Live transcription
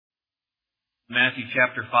Matthew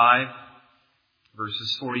chapter 5,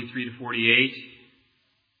 verses 43 to 48.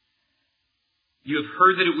 You have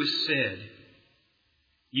heard that it was said,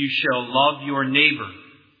 you shall love your neighbor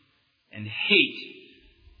and hate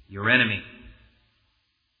your enemy.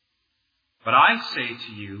 But I say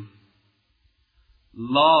to you,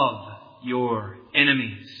 love your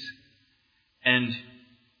enemies and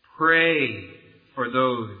pray for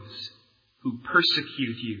those who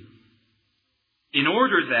persecute you, in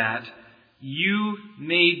order that you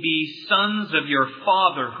may be sons of your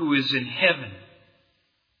Father who is in heaven.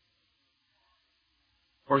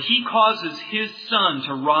 For He causes His sun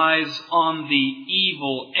to rise on the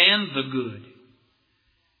evil and the good,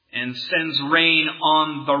 and sends rain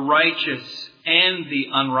on the righteous and the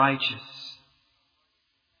unrighteous.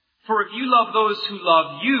 For if you love those who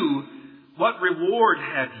love you, what reward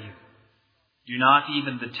have you? Do not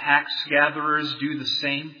even the tax gatherers do the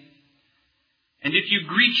same? And if you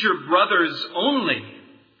greet your brothers only,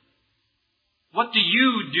 what do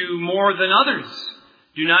you do more than others?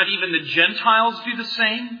 Do not even the Gentiles do the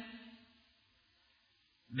same?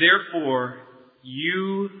 Therefore,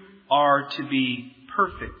 you are to be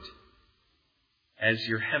perfect, as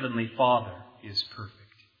your heavenly Father is perfect.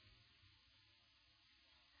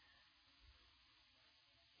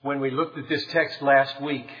 When we looked at this text last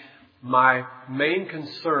week, my main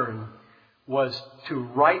concern was to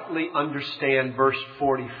rightly understand verse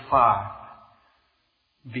 45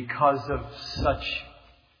 because of such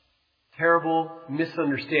terrible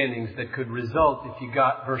misunderstandings that could result if you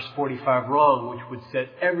got verse 45 wrong, which would set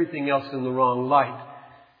everything else in the wrong light.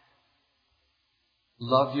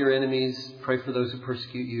 Love your enemies, pray for those who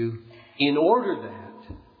persecute you, in order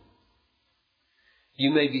that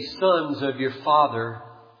you may be sons of your Father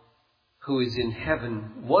who is in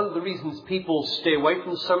heaven. One of the reasons people stay away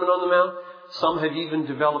from the Sermon on the Mount, some have even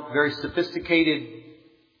developed very sophisticated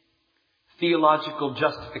theological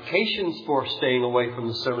justifications for staying away from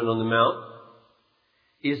the Sermon on the Mount,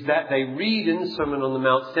 is that they read in the Sermon on the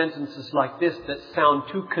Mount sentences like this that sound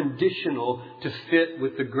too conditional to fit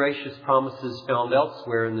with the gracious promises found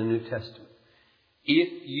elsewhere in the New Testament.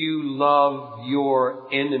 If you love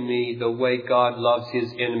your enemy the way God loves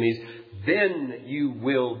His enemies, then you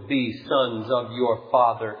will be sons of your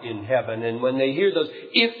Father in heaven. And when they hear those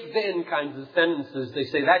if-then kinds of sentences, they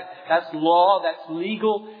say that's law, that's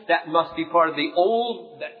legal, that must be part of the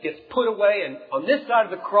old, that gets put away. And on this side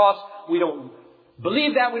of the cross, we don't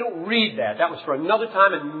believe that, we don't read that. That was for another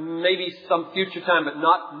time and maybe some future time, but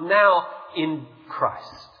not now in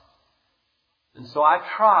Christ. And so I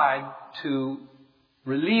tried to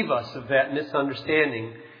relieve us of that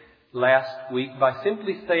misunderstanding last week by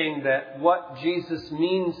simply saying that what Jesus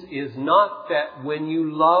means is not that when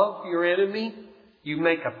you love your enemy, you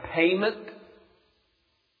make a payment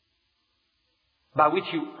by which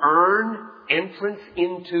you earn entrance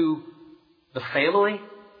into the family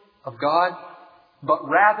of God, but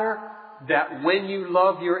rather that when you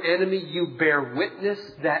love your enemy, you bear witness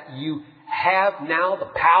that you have now the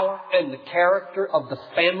power and the character of the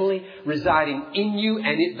family residing in you,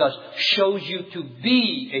 and it thus shows you to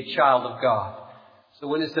be a child of God. So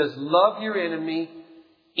when it says love your enemy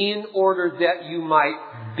in order that you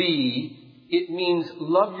might be, it means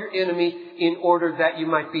love your enemy in order that you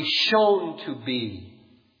might be shown to be.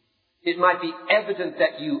 It might be evident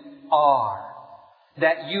that you are.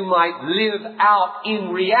 That you might live out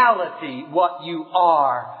in reality what you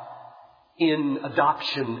are in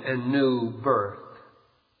adoption and new birth.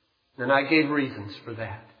 And I gave reasons for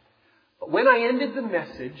that. But when I ended the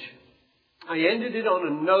message, I ended it on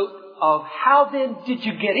a note of how then did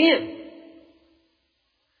you get in?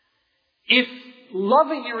 If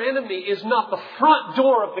loving your enemy is not the front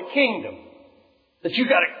door of the kingdom, that you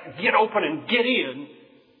got to get open and get in,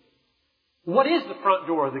 what is the front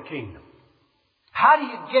door of the kingdom? How do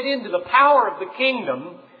you get into the power of the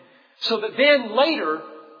kingdom so that then later,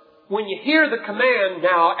 when you hear the command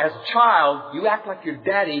now as a child, you act like your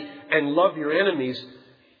daddy and love your enemies,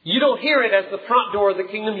 you don't hear it as the front door of the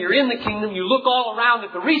kingdom. You're in the kingdom. You look all around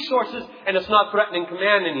at the resources and it's not threatening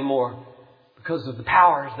command anymore because of the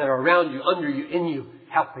powers that are around you, under you, in you,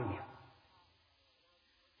 helping you.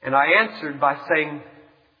 And I answered by saying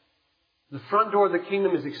the front door of the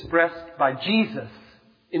kingdom is expressed by Jesus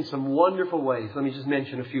in some wonderful ways. Let me just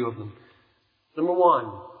mention a few of them. Number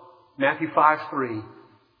one, Matthew 5:3.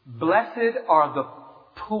 Blessed are the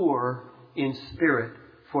poor in spirit,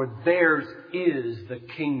 for theirs is the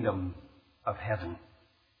kingdom of heaven.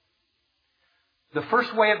 The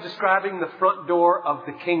first way of describing the front door of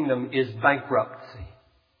the kingdom is bankruptcy.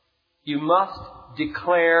 You must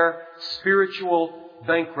declare spiritual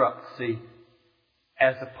bankruptcy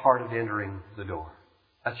as a part of entering the door.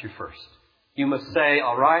 That's your first. You must say,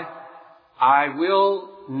 all right, I will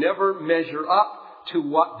never measure up to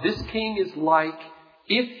what this king is like.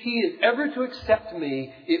 If he is ever to accept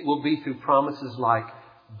me, it will be through promises like,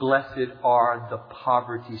 blessed are the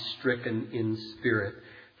poverty-stricken in spirit,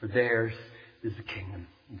 for theirs is the kingdom.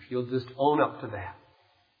 If you'll just own up to that.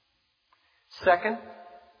 Second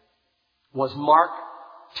was Mark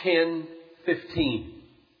 10:15,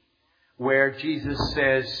 where Jesus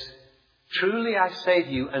says, truly I say to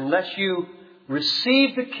you, unless you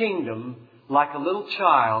receive the kingdom like a little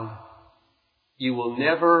child, you will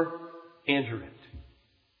never enter it.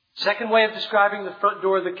 Second way of describing the front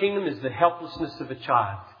door of the kingdom is the helplessness of a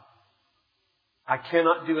child. I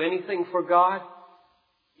cannot do anything for God.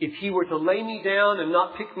 If He were to lay me down and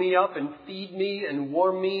not pick me up and feed me and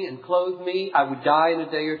warm me and clothe me, I would die in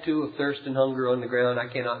a day or two of thirst and hunger on the ground.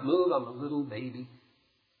 I cannot move. I'm a little baby.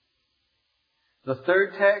 The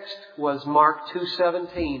third text was Mark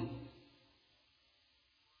 2:17.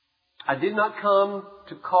 I did not come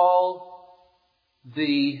to call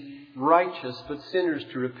the righteous, but sinners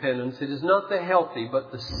to repentance. It is not the healthy,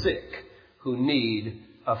 but the sick who need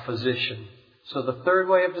a physician. So the third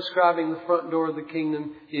way of describing the front door of the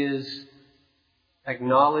kingdom is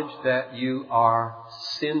acknowledge that you are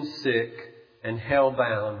sin sick and hell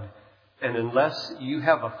bound. And unless you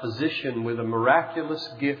have a physician with a miraculous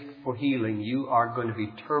gift for healing, you are going to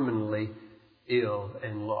be terminally ill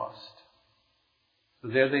and lost. So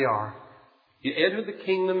there they are. You enter the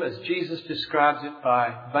kingdom as Jesus describes it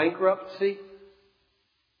by bankruptcy,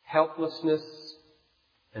 helplessness,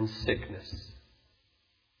 and sickness.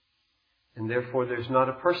 And therefore there's not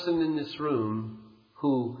a person in this room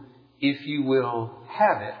who, if you will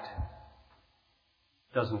have it,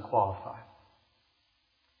 doesn't qualify.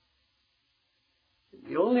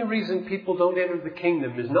 The only reason people don't enter the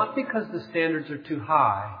kingdom is not because the standards are too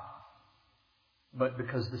high, but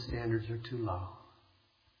because the standards are too low.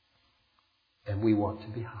 And we want to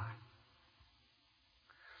be high.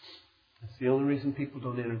 That's the only reason people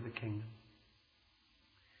don't enter the kingdom.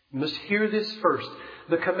 You must hear this first.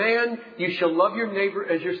 The command, you shall love your neighbor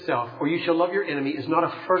as yourself, or you shall love your enemy, is not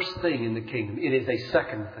a first thing in the kingdom. It is a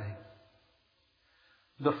second thing.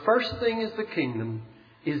 The first thing is the kingdom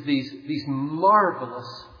is these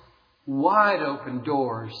marvelous, wide open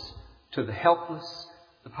doors to the helpless,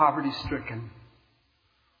 the poverty-stricken,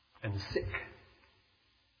 and the sick.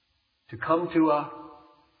 To come to a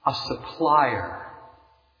supplier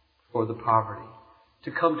for the poverty.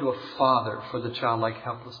 To come to a father for the childlike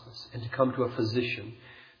helplessness. And to come to a physician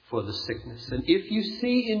for the sickness. And if you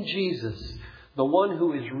see in Jesus the one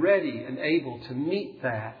who is ready and able to meet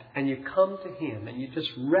that, and you come to Him and you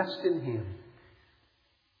just rest in Him,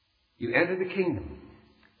 you enter the kingdom.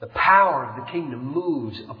 The power of the kingdom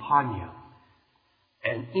moves upon you.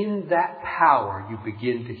 And in that power you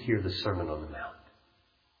begin to hear the Sermon on the Mount.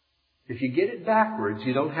 If you get it backwards,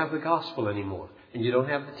 you don't have the gospel anymore. And you don't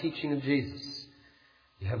have the teaching of Jesus.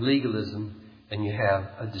 You have legalism and you have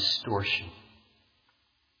a distortion.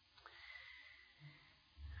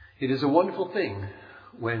 It is a wonderful thing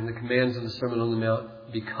when the commands of the Sermon on the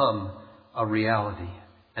Mount become a reality.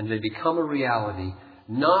 And they become a reality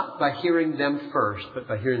not by hearing them first, but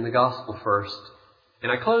by hearing the gospel first.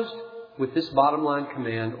 And I closed with this bottom line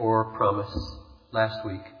command or promise last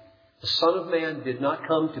week. The Son of Man did not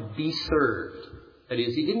come to be served. That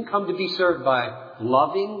is, He didn't come to be served by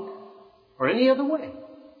loving or any other way.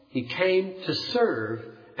 He came to serve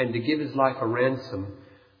and to give His life a ransom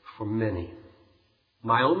for many.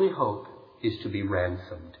 My only hope is to be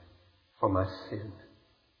ransomed for my sin.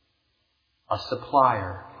 A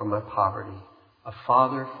supplier for my poverty. A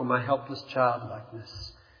father for my helpless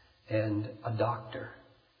childlikeness. And a doctor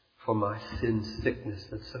for my sin sickness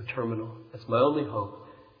that's so terminal. That's my only hope.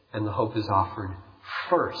 And the hope is offered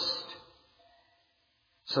first.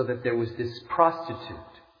 So that there was this prostitute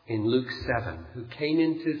in Luke 7 who came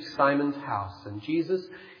into Simon's house. And Jesus,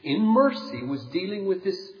 in mercy, was dealing with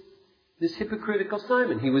this hypocritical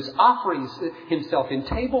Simon. He was offering himself in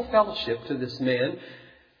table fellowship to this man.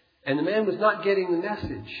 And the man was not getting the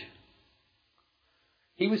message.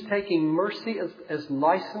 He was taking mercy as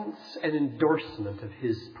license and endorsement of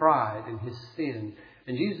his pride and his sin.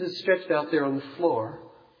 And Jesus stretched out there on the floor.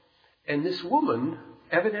 And this woman,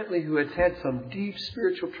 evidently who had had some deep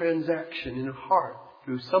spiritual transaction in her heart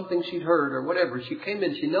through something she'd heard or whatever, she came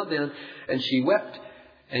in, she knelt down, and she wept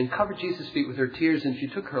and covered Jesus' feet with her tears. And she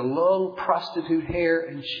took her long prostitute hair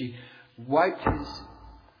and she wiped His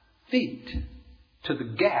feet to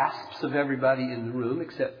the gasps of everybody in the room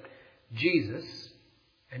except Jesus.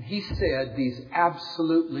 And He said these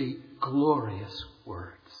absolutely glorious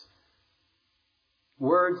words.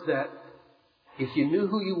 Words that, if you knew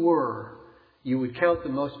who you were you would count the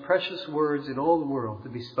most precious words in all the world to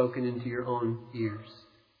be spoken into your own ears.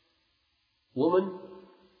 Woman,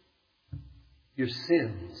 your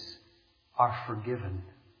sins are forgiven.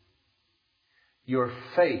 Your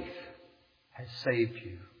faith has saved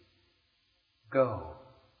you. Go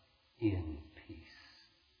in peace.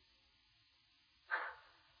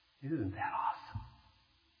 Isn't that awesome?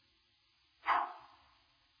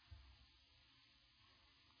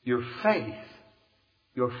 Your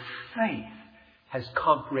faith has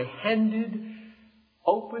comprehended,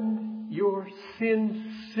 opened your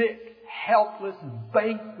sin-sick, helpless,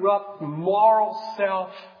 bankrupt, moral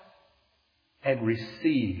self and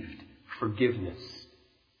received forgiveness.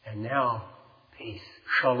 And now, peace,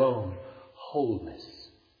 shalom, wholeness.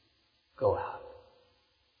 Go out.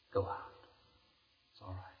 Go out. It's all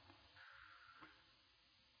right.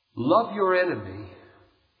 Love your enemy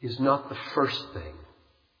is not the first thing.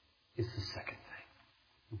 It's the second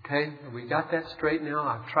thing. Okay? We got that straight now.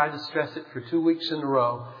 I've tried to stress it for 2 weeks in a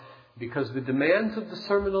row because the demands of the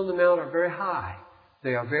Sermon on the Mount are very high.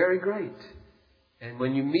 They are very great. And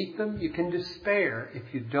when you meet them, you can despair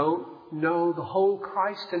if you don't know the whole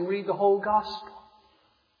Christ and read the whole gospel.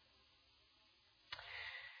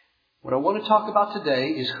 What I want to talk about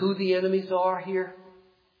today is who the enemies are here,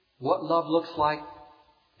 what love looks like,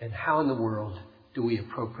 and how in the world do we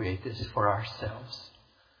appropriate this for ourselves.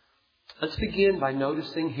 Let's begin by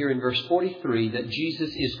noticing here in verse 43 that Jesus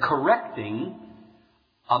is correcting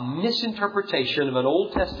a misinterpretation of an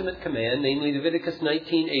Old Testament command, namely Leviticus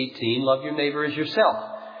 19:18, love your neighbor as yourself.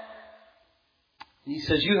 And he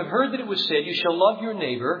says, you have heard that it was said, you shall love your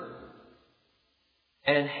neighbor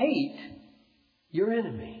and hate your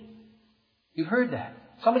enemy. You've heard that.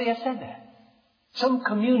 Somebody has said that. Some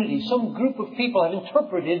community, some group of people have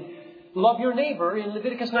interpreted love your neighbor in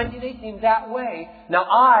Leviticus 19:18 that way. Now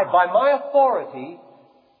I, by my authority,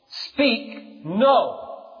 speak no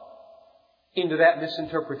into that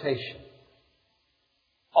misinterpretation.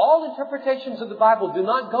 All interpretations of the Bible do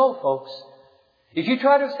not go, folks. If you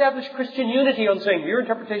try to establish Christian unity on saying your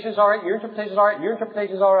interpretation is all right, your interpretation is all right, your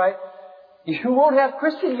interpretation is all right, you won't have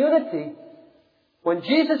Christian unity. When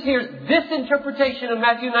Jesus hears this interpretation of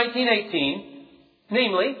Matthew 19:18,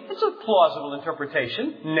 namely, it's a plausible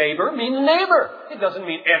interpretation. Neighbor means neighbor. It doesn't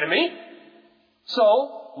mean enemy.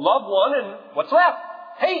 So, love one and what's left?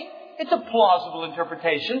 Hate. It's a plausible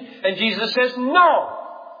interpretation. And Jesus says no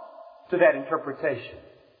to that interpretation.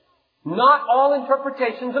 Not all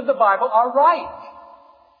interpretations of the Bible are right.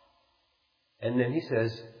 And then he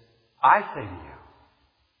says, I say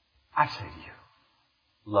to you,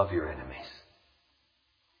 love your enemies.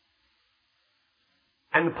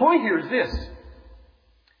 And the point here is this.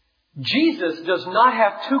 Jesus does not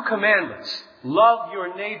have two commandments. Love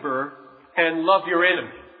your neighbor and love your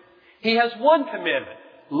enemy. He has one commandment.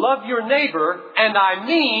 Love your neighbor, and I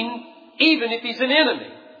mean even if he's an enemy.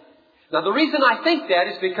 Now the reason I think that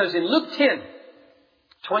is because in Luke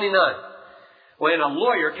 10:29, when a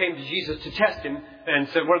lawyer came to Jesus to test him and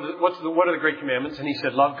said, what are the great commandments? And he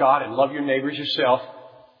said, love God and love your neighbor as yourself.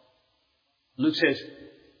 Luke says,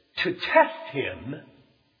 to test him,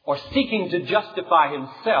 or seeking to justify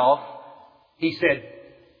himself, he said,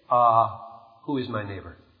 who is my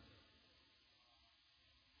neighbor?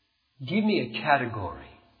 Give me a category,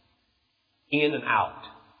 in and out.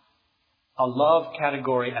 A love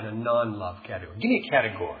category and a non-love category. Give me a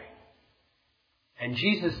category. And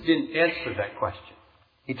Jesus didn't answer that question.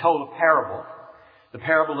 He told a parable, the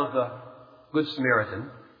parable of the Good Samaritan.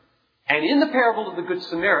 And in the parable of the Good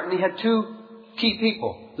Samaritan, he had two key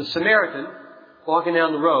people. The Samaritan walking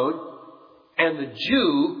down the road, and the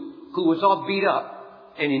Jew who was all beat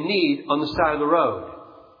up and in need on the side of the road.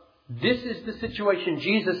 This is the situation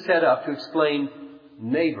Jesus set up to explain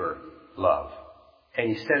neighbor love. And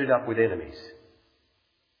he set it up with enemies.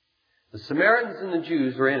 The Samaritans and the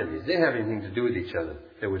Jews were enemies. They didn't have anything to do with each other.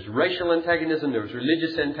 There was racial antagonism, there was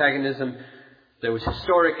religious antagonism, there was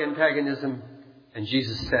historic antagonism, and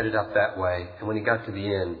Jesus set it up that way. And when he got to the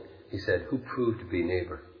end, he said, who proved to be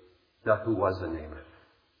neighbor? Not who was the neighbor.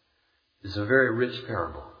 This is a very rich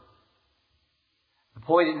parable. The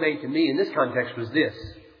point it made to me in this context was this.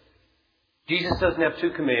 Jesus doesn't have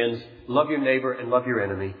two commands, love your neighbor and love your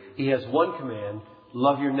enemy. He has one command,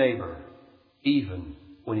 love your neighbor, even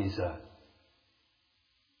when he's an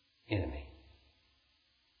enemy.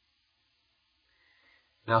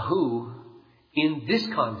 Now who, in this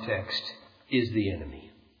context, is the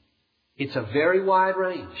enemy? It's a very wide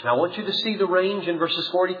range. Now I want you to see the range in verses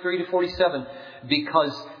 43 to 47,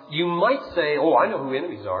 because you might say, oh, I know who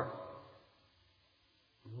enemies are.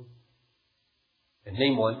 And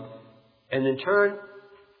name one. And then turn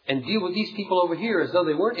and deal with these people over here as though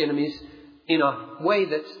they weren't enemies in a way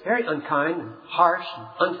that's very unkind and harsh and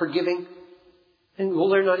unforgiving, then well,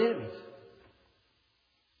 they're not enemies.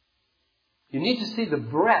 You need to see the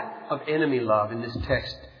breadth of enemy love in this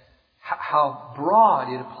text, how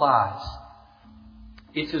broad it applies.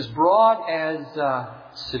 It's as broad as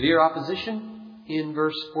severe opposition in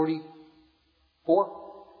verse 44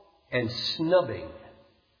 and snubbing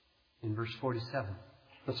in verse 47.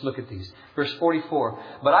 Let's look at these. Verse 44.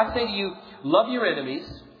 But I say to you, love your enemies,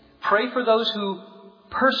 pray for those who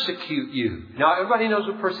persecute you. Now everybody knows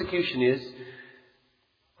what persecution is.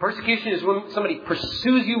 Persecution is when somebody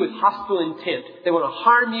pursues you with hostile intent. They want to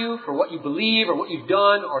harm you for what you believe or what you've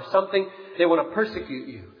done or something. They want to persecute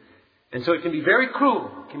you. And so it can be very cruel.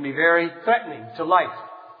 It can be very threatening to life.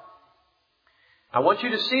 I want you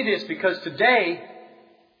to see this because today,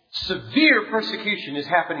 severe persecution is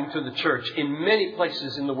happening to the church in many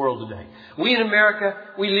places in the world today. We in America,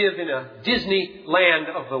 we live in a Disney land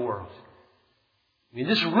of the world. I mean,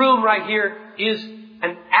 this room right here is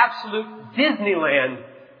an absolute Disneyland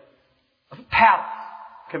palace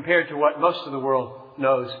compared to what most of the world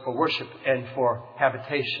knows for worship and for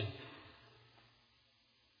habitation.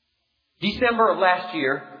 December of last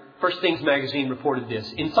year, First Things magazine reported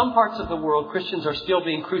this. In some parts of the world, Christians are still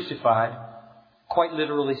being crucified, quite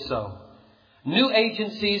literally so. News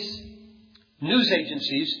agencies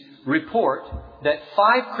report that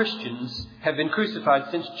 5 Christians have been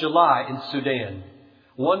crucified since July in Sudan,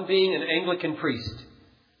 one being an Anglican priest.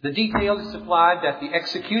 The detail is supplied that the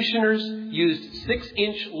executioners used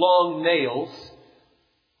 6-inch long nails.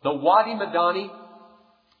 In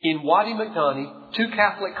Wadi Madani, 2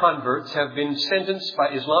 Catholic converts have been sentenced by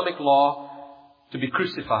Islamic law to be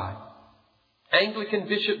crucified. Anglican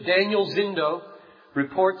Bishop Daniel Zindo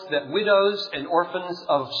reports that widows and orphans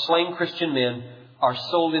of slain Christian men are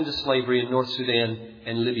sold into slavery in North Sudan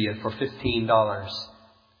and Libya for $15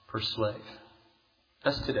 per slave.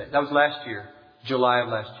 That's today. That was last year. July of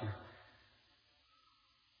last year.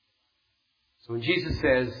 So when Jesus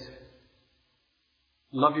says,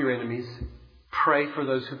 love your enemies, pray for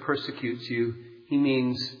those who persecute you, He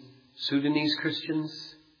means Sudanese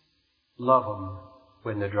Christians, love them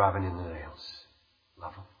when they're driving in the nails.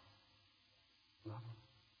 Love them. Love them.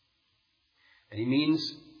 And He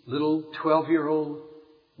means little 12-year-old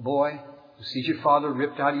boy who sees your father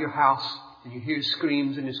ripped out of your house and you hear his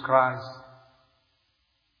screams and his cries.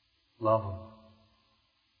 Love them.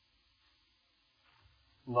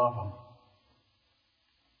 Love them.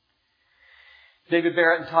 David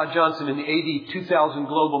Barrett and Todd Johnson in the AD 2000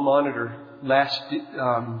 Global Monitor last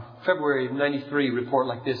February of 93 report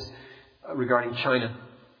like this regarding China.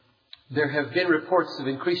 There have been reports of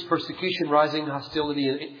increased persecution, rising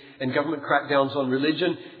hostility, and government crackdowns on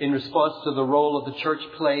religion in response to the role of the church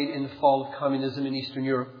played in the fall of communism in Eastern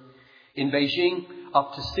Europe. In Beijing,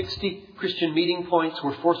 up to 60 Christian meeting points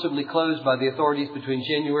were forcibly closed by the authorities between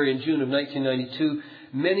January and June of 1992.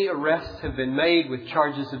 Many arrests have been made with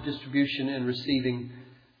charges of distribution and receiving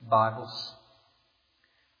Bibles.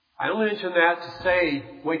 I only mention that to say,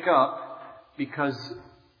 wake up, because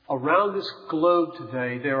around this globe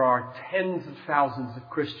today, there are tens of thousands of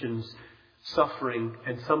Christians suffering,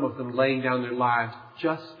 and some of them laying down their lives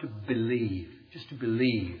just to believe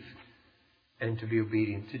and to be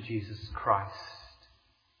obedient to Jesus Christ.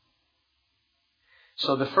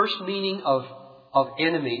 So the first meaning of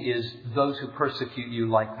enemy is those who persecute you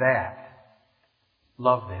like that.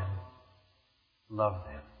 Love them. Love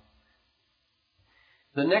them.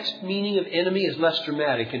 The next meaning of enemy is less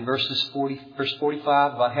dramatic. In verse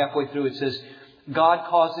 45, about halfway through, it says, God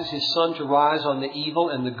causes His sun to rise on the evil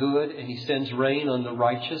and the good, and He sends rain on the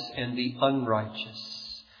righteous and the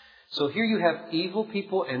unrighteous. So here you have evil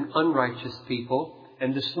people and unrighteous people.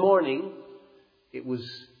 And this morning, it was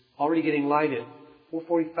already getting light at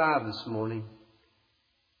 4:45 this morning.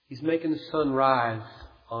 He's making the sun rise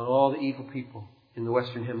on all the evil people in the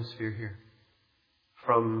Western Hemisphere here.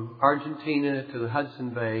 From Argentina to the Hudson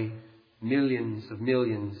Bay, millions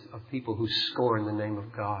of people who scorn the name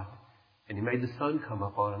of God. And He made the sun come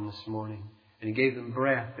up on them this morning. And He gave them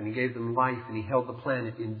breath, and He gave them life, and He held the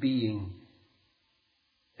planet in being.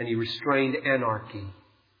 And He restrained anarchy.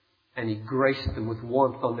 And He graced them with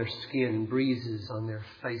warmth on their skin, and breezes on their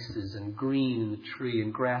faces, and green in the tree,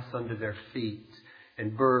 and grass under their feet,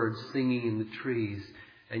 and birds singing in the trees.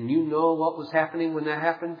 And you know what was happening when that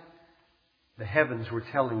happened? The heavens were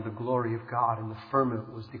telling the glory of God, and the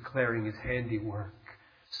firmament was declaring His handiwork,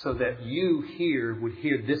 so that you here would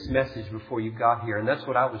hear this message before you got here. And that's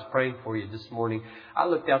what I was praying for you this morning. I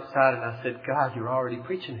looked outside and I said, God, You're already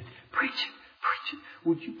preaching it. Preach it. Preach it.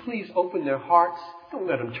 Would You please open their hearts? Don't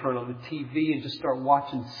let them turn on the TV and just start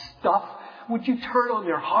watching stuff. would you turn on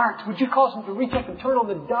their hearts? Would you cause them to reach up and turn on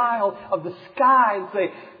the dial of the sky and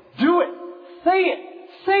say, do it! Say it!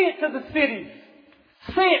 Say it to the cities!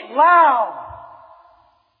 Say it loud!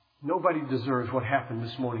 Nobody deserves what happened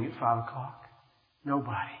this morning at 5 o'clock.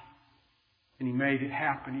 Nobody. And He made it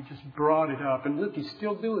happen. He just brought it up. And look, He's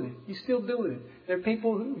still doing it. He's still doing it. There are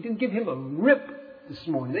people who didn't give Him a rip this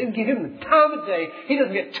morning. They didn't give Him the time of day. He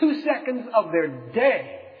doesn't get 2 seconds of their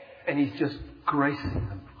day. And He's just gracing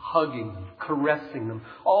them, hugging them, caressing them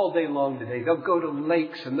all day long today. They'll go to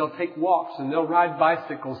lakes and they'll take walks and they'll ride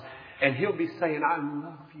bicycles. And He'll be saying, I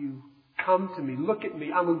love you. Come to me. Look at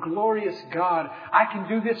me. I'm a glorious God. I can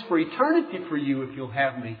do this for eternity for you if you'll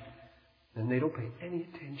have me. And they don't pay any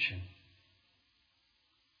attention.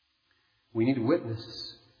 We need to witness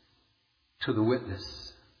to the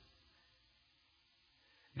witness.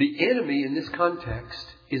 The enemy in this context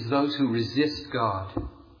is those who resist God,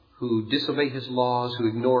 who disobey His laws, who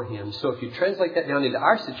ignore Him. So if you translate that down into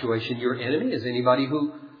our situation, your enemy is anybody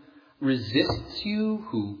who resists you,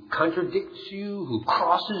 who contradicts you, who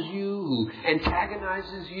crosses you, who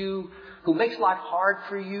antagonizes you, who makes life hard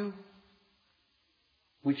for you.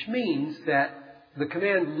 Which means that the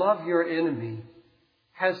command, love your enemy,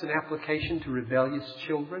 has an application to rebellious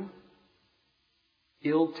children,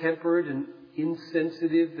 ill-tempered and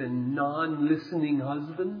insensitive and non-listening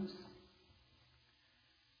husbands,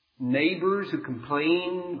 neighbors who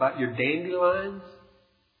complain about your dandelions,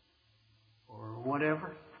 or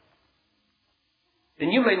whatever.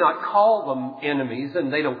 And you may not call them enemies,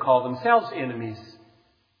 and they don't call themselves enemies.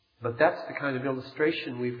 But that's the kind of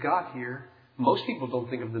illustration we've got here. Most people don't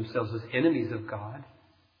think of themselves as enemies of God.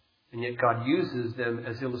 And yet God uses them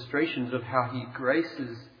as illustrations of how He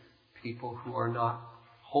graces people who are not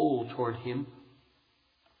whole toward Him.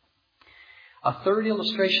 A third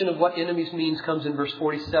illustration of what enemies means comes in verse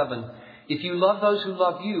 47. If you love those who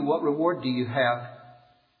love you, what reward do you have?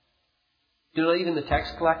 Do not even the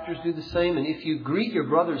tax collectors do the same? And if you greet your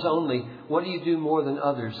brothers only, what do you do more than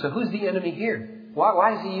others? So who's the enemy here?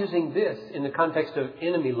 Why is He using this in the context of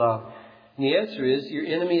enemy love? And the answer is, your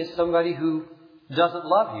enemy is somebody who doesn't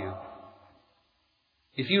love you.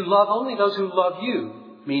 If you love only those who love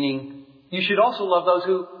you, meaning you should also love those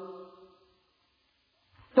who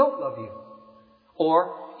don't love you.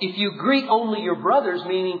 Or if you greet only your brothers,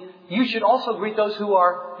 meaning you should also greet those who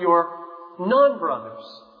are your non-brothers.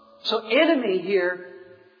 So enemy here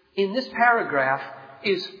in this paragraph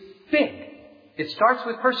is big. It starts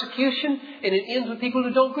with persecution and it ends with people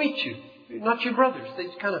who don't greet you. Not your brothers. They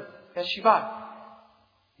just kind of pass you by.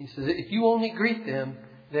 He says, if you only greet them,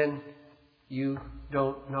 then you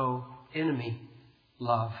don't know enemy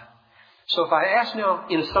love. So if I ask now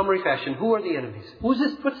in a summary fashion, who are the enemies? What's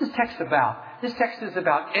this text about? This text is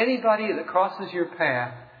about anybody that crosses your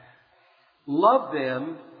path. Love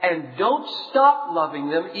them and don't stop loving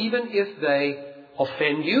them even if they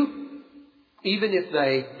offend you, even if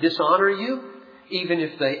they dishonor you, even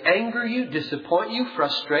if they anger you, disappoint you,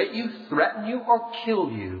 frustrate you, threaten you, or kill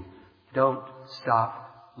you. Don't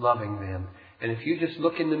stop loving them. And if you just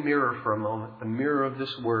look in the mirror for a moment, the mirror of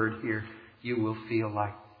this word here, you will feel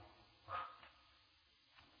like,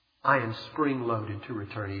 I am spring-loaded to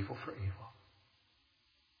return evil for evil.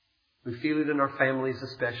 We feel it in our families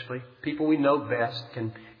especially. People we know best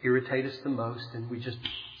can irritate us the most, and we just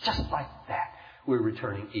like that, we're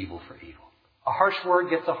returning evil for evil. A harsh word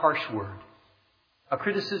gets a harsh word. A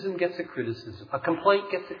criticism gets a criticism. A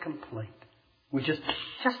complaint gets a complaint. We just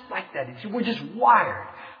like that. We're just wired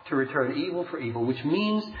to return evil for evil, which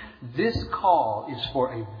means this call is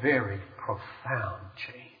for a very profound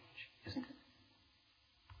change, isn't it?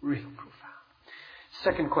 Real profound.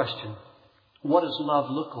 Second question. What does love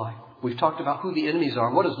look like? We've talked about who the enemies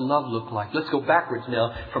are. What does love look like? Let's go backwards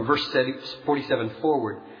now from verse 47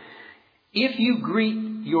 forward. If you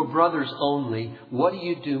greet your brothers only, what do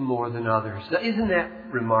you do more than others? Now, isn't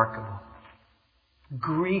that remarkable?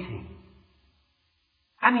 Greeting.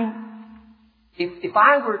 I mean, if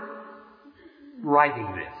I were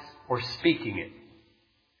writing this or speaking it,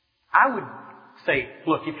 I would say,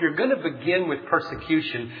 look, if you're going to begin with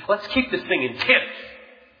persecution, let's keep this thing intense.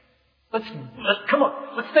 Let's come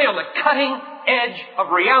on. Let's stay on the cutting edge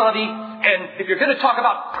of reality. And if you're going to talk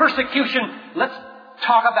about persecution, let's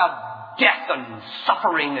talk about death and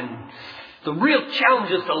suffering and the real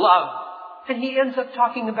challenges to love. And he ends up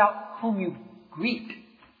talking about whom you greet.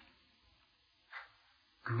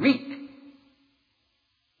 Greet.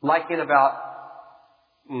 Like in about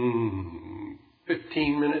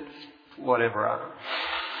 15 minutes, whatever.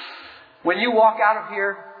 When you walk out of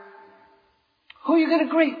here, who are you going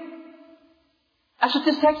to greet? That's what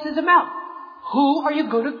this text is about. Who are you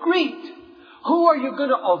going to greet? Who are you going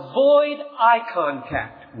to avoid eye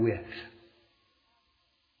contact with?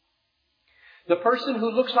 The person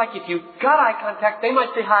who looks like if you got eye contact, they might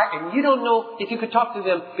say hi, and you don't know if you could talk to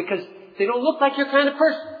them because they don't look like your kind of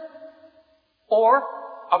person. Or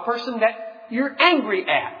a person that you're angry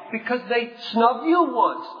at because they snubbed you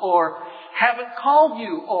once, or haven't called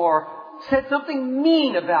you, or said something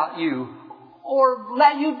mean about you, or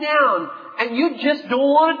let you down, and you just don't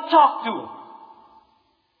want to talk to them.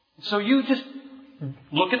 So you just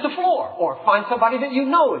look at the floor, or find somebody that you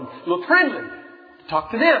know and look friendly.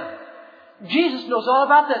 Talk to them. Jesus knows all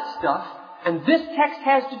about that stuff, and this text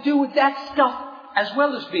has to do with that stuff as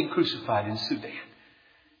well as being crucified in Sudan.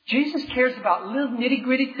 Jesus cares about little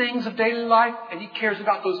nitty-gritty things of daily life, and He cares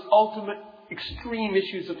about those ultimate, extreme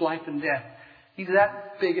issues of life and death. He's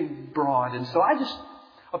that big and broad. And so I just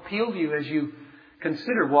appeal to you as you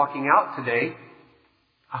consider walking out today,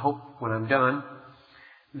 I hope when I'm done,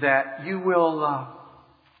 that you will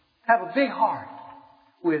have a big heart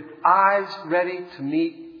with eyes ready to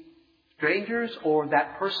meet strangers or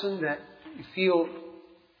that person that you feel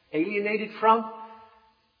alienated from.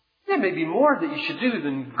 There may be more that you should do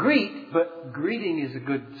than greet, but greeting is a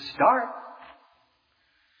good start.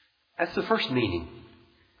 That's the first meaning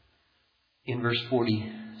in verse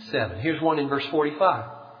 47. Here's one in verse 45.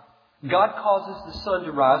 God causes the sun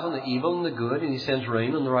to rise on the evil and the good, and He sends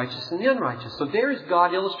rain on the righteous and the unrighteous. So there is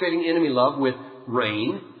God illustrating enemy love with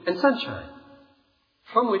rain and sunshine,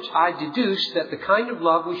 from which I deduce that the kind of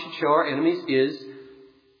love we should show our enemies is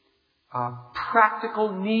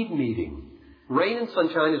practical need meeting. Rain and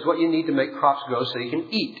sunshine is what you need to make crops grow so you can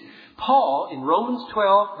eat. Paul, in Romans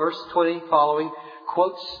 12, verse 20 following,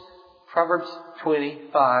 quotes Proverbs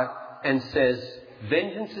 25 and says,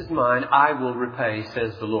 "Vengeance is mine, I will repay,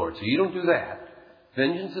 says the Lord." So you don't do that.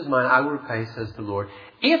 Vengeance is mine, I will repay, says the Lord.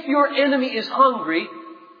 If your enemy is hungry,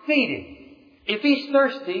 feed him. If he's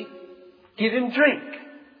thirsty, give him drink.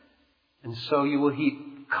 And so you will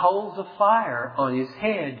heap coals of fire on his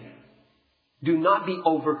head. Do not be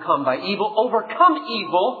overcome by evil. Overcome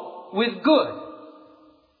evil with good.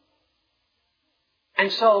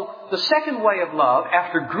 And so the second way of love,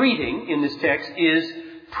 after greeting in this text, is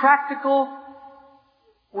practical.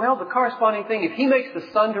 Well, the corresponding thing, if He makes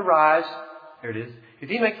the sun to rise, there it is. If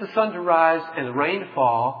He makes the sun to rise and the rain to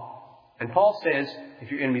fall, and Paul says,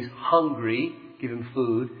 if your enemy's hungry, give him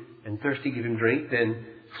food, and thirsty, give him drink, then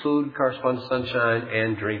food would correspond to sunshine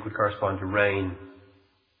and drink would correspond to rain.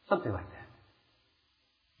 Something like that.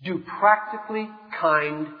 Do practically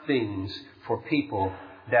kind things for people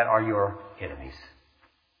that are your enemies.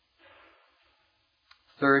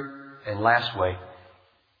 Third and last way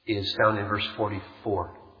is found in verse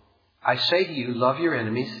 44. I say to you, love your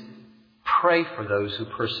enemies, pray for those who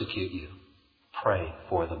persecute you. Pray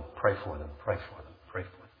for them, pray for them, pray for them, pray for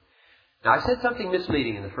them. Now I said something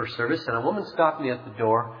misleading in the first service, and a woman stopped me at the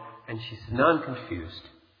door, and she said, "No, I'm confused."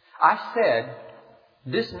 I said,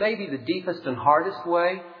 this may be the deepest and hardest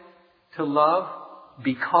way to love,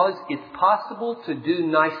 because it's possible to do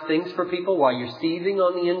nice things for people while you're seething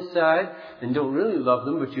on the inside and don't really love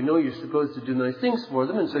them, but you know you're supposed to do nice things for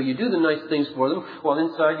them, and so you do the nice things for them while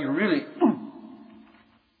inside you're really...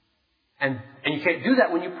 And you can't do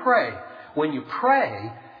that when you pray. When you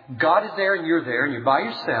pray, God is there and you're by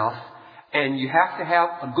yourself, and you have to have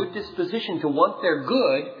a good disposition to want their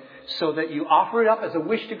good so that you offer it up as a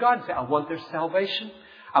wish to God and say, I want their salvation.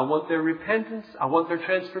 I want their repentance. I want their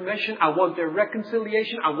transformation. I want their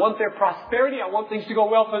reconciliation. I want their prosperity. I want things to go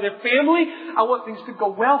well for their family. I want things to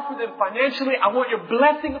go well for them financially. I want your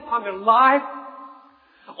blessing upon their life.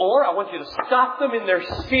 Or I want you to stop them in their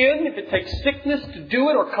sin. If it takes sickness to do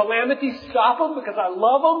it or calamity, stop them because I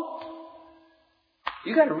love them.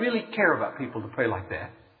 You got to really care about people to pray like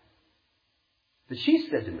that. But she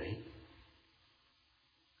said to me,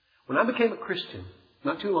 when I became a Christian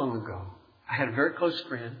not too long ago, I had a very close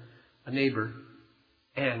friend, a neighbor,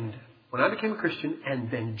 and when I became a Christian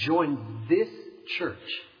and then joined this church,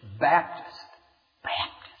 Baptist,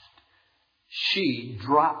 she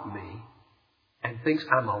dropped me and thinks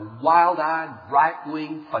I'm a wild-eyed,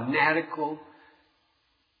 right-wing, fanatical,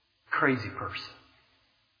 crazy person.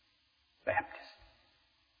 Baptist.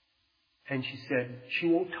 And she said, she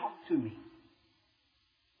won't talk to me.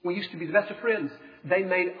 We used to be the best of friends. They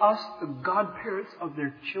made us the godparents of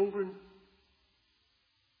their children.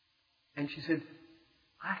 And she said,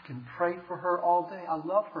 I can pray for her all day. I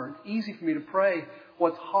love her. It's easy for me to pray.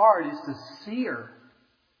 What's hard is to see her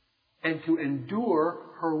and to endure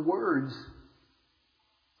her words.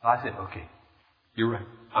 I said, okay, you're right.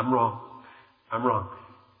 I'm wrong. I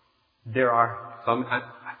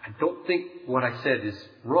don't think what I said is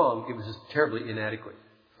wrong. It was just terribly inadequate.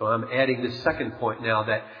 So I'm adding this second point now,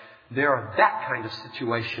 that there are that kind of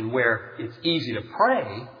situation where it's easy to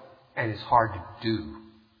pray and it's hard to do.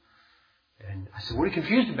 And I said, what are you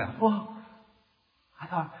confused about? Well, I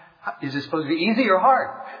thought, is it supposed to be easy or hard?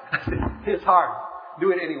 I said, it's hard. Do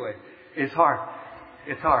it anyway. It's hard.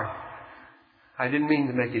 It's hard. I didn't mean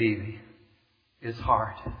to make it easy. It's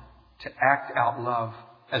hard to act out love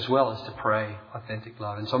as well as to pray authentic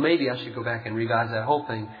love. And so maybe I should go back and revise that whole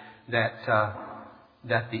thing,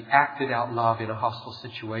 that the acted out love in a hostile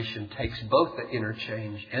situation takes both the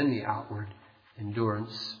interchange and the outward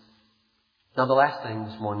endurance. Now the last thing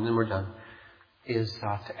this morning, then we're done, is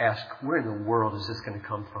to ask, where in the world is this going to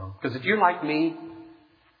come from? Because if you're like me,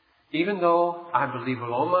 even though I believe with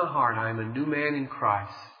all my heart I am a new man in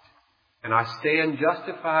Christ, and I stand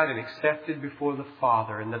justified and accepted before the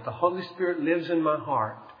Father, and that the Holy Spirit lives in my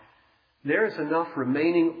heart, there is enough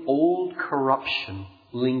remaining old corruption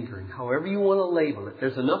lingering, however you want to label it.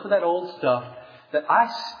 There's enough of that old stuff that I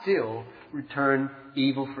still return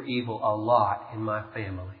evil for evil a lot in my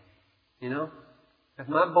family. You know? If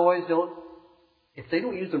my boys if they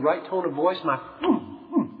don't use the right tone of voice,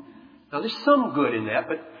 Now there's some good in that,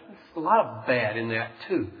 but there's a lot of bad in that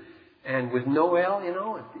too. And with Noelle, you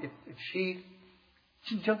know, if she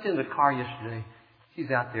jumped in the car yesterday.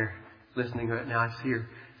 She's out there listening right now. I see her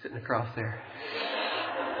sitting across there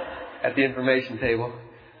at the information table.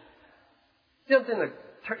 She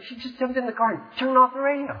just jumped in the car and turned off the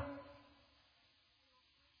radio.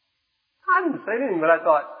 I didn't say anything, but I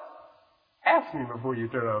thought, ask me before you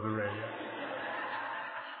turn off the radio.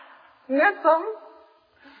 Isn't that something?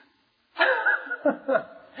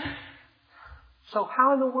 So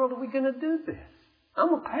how in the world are we going to do this?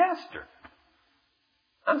 I'm a pastor.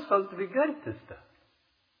 I'm supposed to be good at this stuff.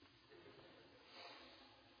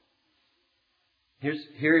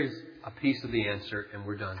 Here is a piece of the answer, and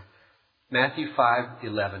we're done. Matthew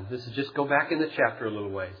 5:11. This is just go back in the chapter a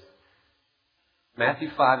little ways.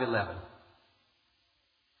 Matthew 5:11.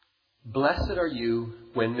 Blessed are you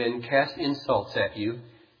when men cast insults at you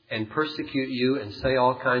and persecute you and say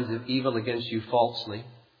all kinds of evil against you falsely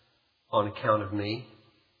on account of me.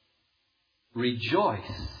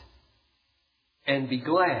 Rejoice and be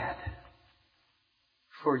glad,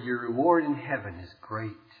 for your reward in heaven is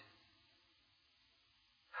great.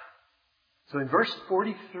 So in verse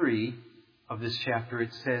 43 of this chapter,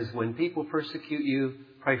 it says, when people persecute you,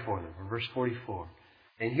 pray for them. In verse 44.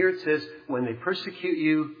 And here it says, when they persecute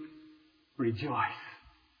you, rejoice.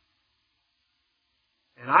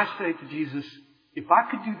 And I say to Jesus, if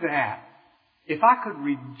I could do that, if I could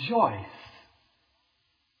rejoice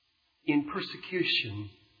in persecution,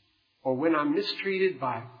 or when I'm mistreated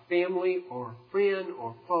by family or friend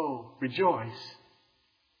or foe, rejoice,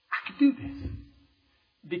 I could do this.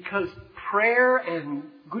 Because prayer and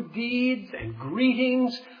good deeds and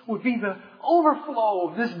greetings would be the overflow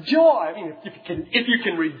of this joy. I mean, if you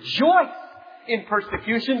can rejoice in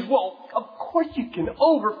persecutions, well, of course you can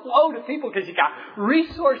overflow to people because you got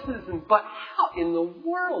resources. But how in the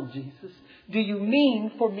world, Jesus, do you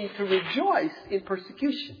mean for me to rejoice in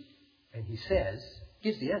persecution? And he says,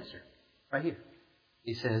 gives the answer right here.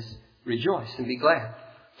 He says, rejoice and be glad,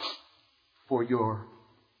 for your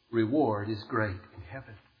reward is great in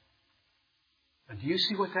heaven. And do you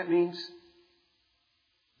see what that means?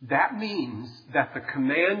 That means that the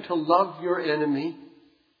command to love your enemy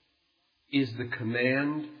is the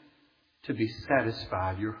command to be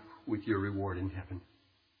satisfied with your reward in heaven.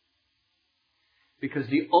 Because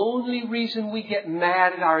the only reason we get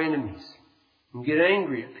mad at our enemies and get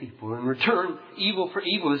angry at people and return evil for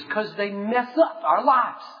evil is because they mess up our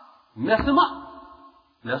lives. Mess them up.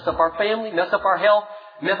 Mess up our family, mess up our health,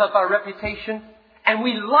 mess up our reputation. And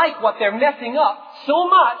we like what they're messing up so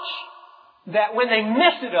much that when they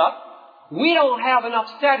mess it up, we don't have enough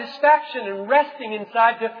satisfaction and resting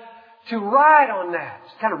inside to ride on that.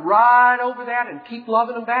 Just kind of ride over that and keep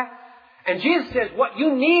loving them back. And Jesus says what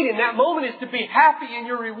you need in that moment is to be happy in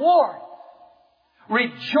your reward.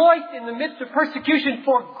 Rejoice in the midst of persecution,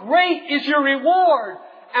 for great is your reward.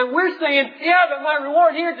 And we're saying, yeah, but my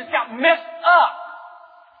reward here just got messed up.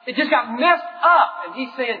 It just got messed up. And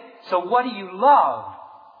he's saying, so what do you love?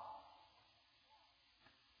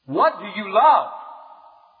 What do you love?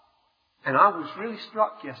 And I was really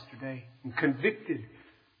struck yesterday and convicted.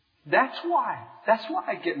 That's why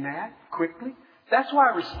I get mad quickly. That's why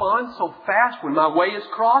I respond so fast when my way is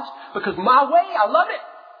crossed. Because my way, I love it.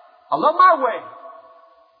 I love my way.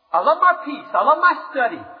 I love my peace. I love my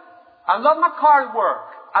study. I love my car work.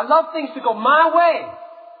 I love things to go my way.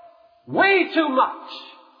 Way too much.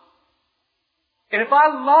 And if I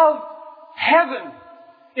love heaven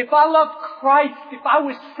if I loved Christ, if I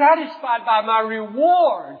was satisfied by my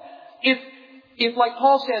reward, if, like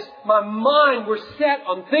Paul says, my mind were set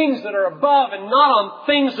on things that are above and not on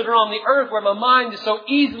things that are on the earth where my mind is so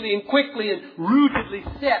easily and quickly and rootedly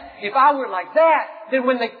set. If I were like that, then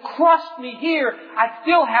when they crushed me here, I'd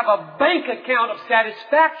still have a bank account of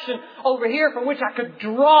satisfaction over here from which I could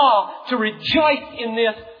draw to rejoice in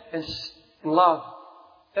this and love.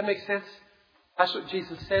 That makes sense? That's what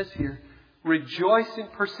Jesus says here. Rejoice in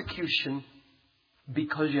persecution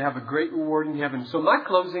because you have a great reward in heaven. So my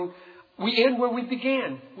closing, we end where we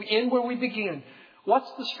began. We end where we began. What's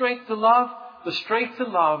the strength to love? The strength to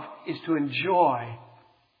love is to enjoy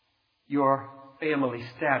your family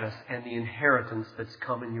status and the inheritance that's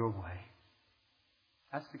coming your way.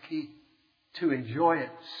 That's the key. To enjoy it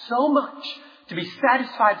so much. To be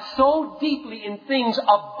satisfied so deeply in things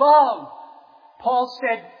above. Paul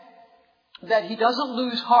said that he doesn't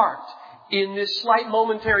lose heart in this slight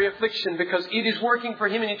momentary affliction because it is working for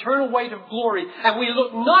him an eternal weight of glory. And we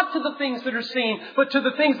look not to the things that are seen, but to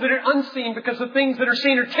the things that are unseen, because the things that are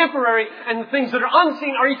seen are temporary and the things that are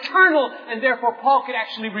unseen are eternal. And therefore Paul could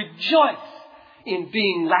actually rejoice in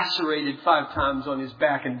being lacerated 5 times on his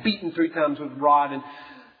back and beaten 3 times with rod and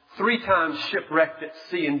 3 times shipwrecked at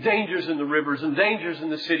sea, and dangers in the rivers and dangers in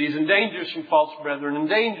the cities and dangers from false brethren and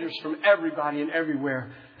dangers from everybody and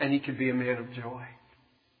everywhere. And he could be a man of joy.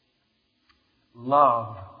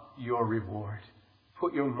 Love your reward.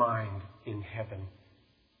 Put your mind in heaven.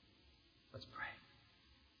 Let's pray.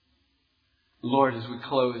 Lord, as we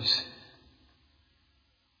close,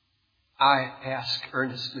 I ask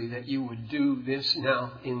earnestly that you would do this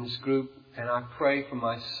now in this group. And I pray for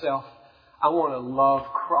myself. I want to love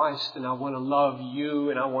Christ, and I want to love you,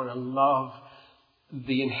 and I want to love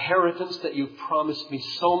the inheritance that you've promised me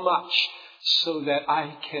so much, so that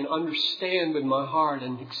I can understand with my heart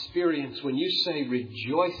and experience when you say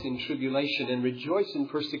rejoice in tribulation and rejoice in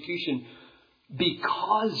persecution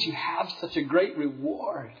because you have such a great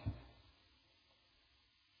reward.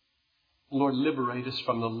 Lord, liberate us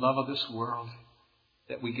from the love of this world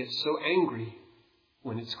that we get so angry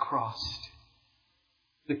when it's crossed.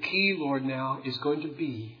 The key, Lord, now is going to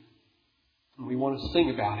be, and we want to sing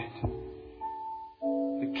about it,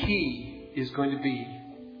 the key is going to be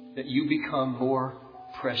that you become more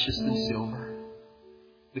precious than silver.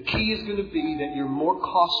 The key is going to be that you're more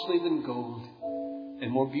costly than gold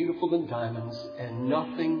and more beautiful than diamonds, and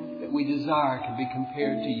nothing that we desire can be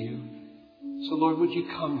compared to you. So Lord, would you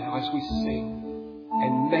come now as we sing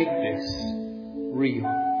and make this real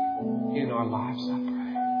in our lives, I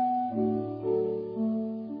pray.